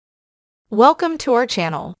Welcome to our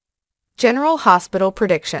channel. General Hospital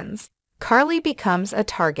Predictions. Carly becomes a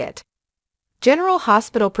target. General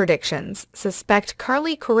Hospital Predictions suspect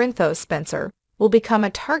Carly Corinthos Spencer will become a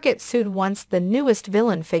target soon once the newest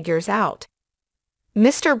villain figures out.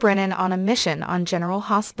 Mr. Brennan on a mission on General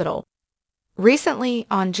Hospital. Recently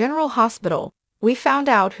on General Hospital, we found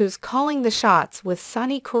out who's calling the shots with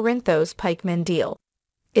Sonny Corinthos' pikeman deal.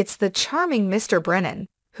 It's the charming Mr. Brennan,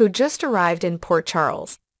 who just arrived in Port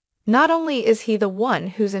Charles. Not only is he the one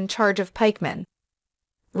who's in charge of pikemen.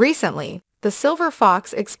 Recently, the Silver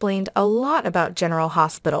Fox explained a lot about General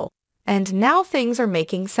Hospital, and now things are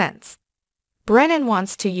making sense. Brennan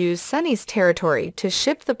wants to use Sonny's territory to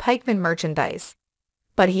ship the pikeman merchandise,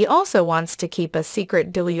 but he also wants to keep a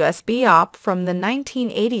secret WSB op from the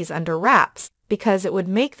 1980s under wraps because it would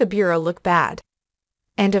make the Bureau look bad.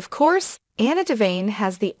 And of course, Anna Devane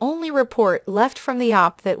has the only report left from the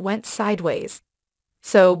op that went sideways.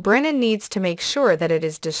 So Brennan needs to make sure that it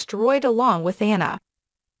is destroyed along with Anna.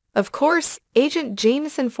 Of course, Agent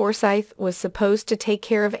Jameson Forsyth was supposed to take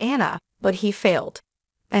care of Anna, but he failed.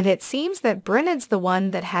 And it seems that Brennan's the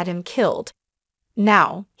one that had him killed.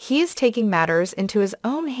 Now, he is taking matters into his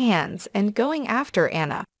own hands and going after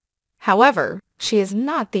Anna. However, she is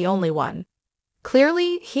not the only one.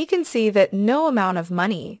 Clearly, he can see that no amount of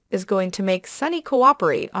money is going to make Sonny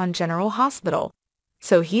cooperate on General Hospital.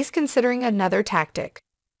 So he's considering another tactic.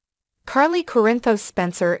 Carly Corinthos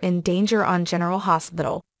Spencer in danger on General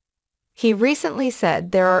Hospital. He recently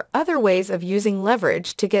said there are other ways of using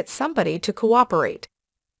leverage to get somebody to cooperate.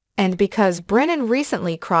 And because Brennan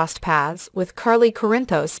recently crossed paths with Carly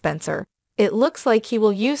Corinthos Spencer, it looks like he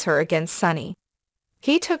will use her against Sonny.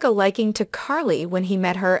 He took a liking to Carly when he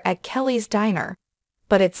met her at Kelly's Diner,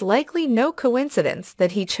 but it's likely no coincidence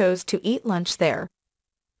that he chose to eat lunch there.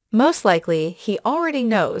 Most likely, he already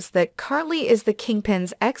knows that Carly is the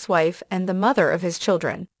Kingpin's ex-wife and the mother of his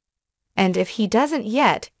children. And if he doesn't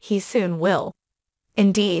yet, he soon will.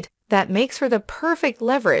 Indeed, that makes her the perfect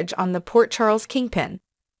leverage on the Port Charles Kingpin.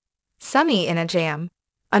 Sonny in a jam.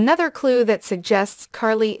 Another clue that suggests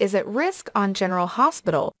Carly is at risk on General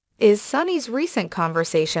Hospital is Sonny's recent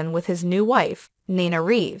conversation with his new wife, Nina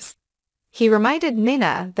Reeves. He reminded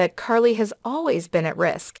Nina that Carly has always been at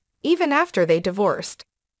risk, even after they divorced.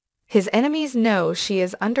 His enemies know she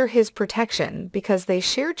is under his protection because they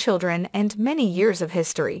share children and many years of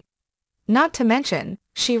history. Not to mention,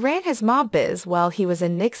 she ran his mob biz while he was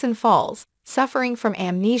in Nixon Falls, suffering from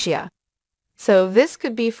amnesia. So this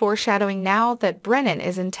could be foreshadowing now that Brennan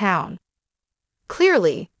is in town.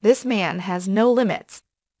 Clearly, this man has no limits,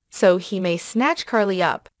 so he may snatch Carly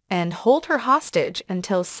up and hold her hostage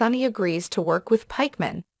until Sonny agrees to work with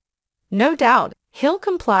pikemen. No doubt, he'll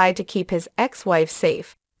comply to keep his ex-wife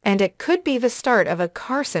safe, and it could be the start of a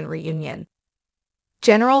Carson reunion.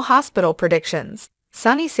 General Hospital Predictions.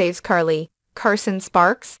 Sonny saves Carly. Carson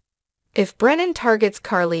sparks. If Brennan targets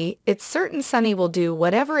Carly, it's certain Sonny will do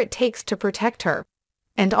whatever it takes to protect her.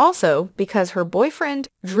 And also because her boyfriend,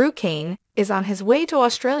 Drew Kane, is on his way to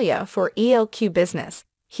Australia for ELQ business,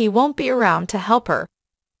 he won't be around to help her.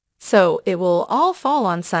 So it will all fall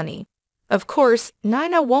on Sonny. Of course,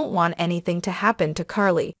 Nina won't want anything to happen to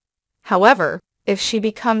Carly. However, if she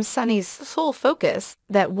becomes Sonny's sole focus,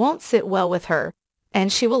 that won't sit well with her,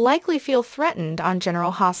 and she will likely feel threatened on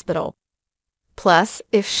General Hospital. Plus,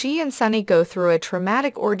 if she and Sonny go through a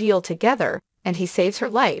traumatic ordeal together, and he saves her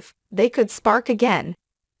life, they could spark again.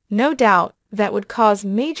 No doubt, that would cause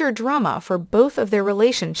major drama for both of their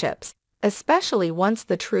relationships, especially once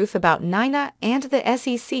the truth about Nina and the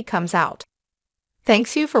SEC comes out.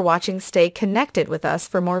 Thanks you for watching. Stay connected with us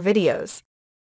for more videos.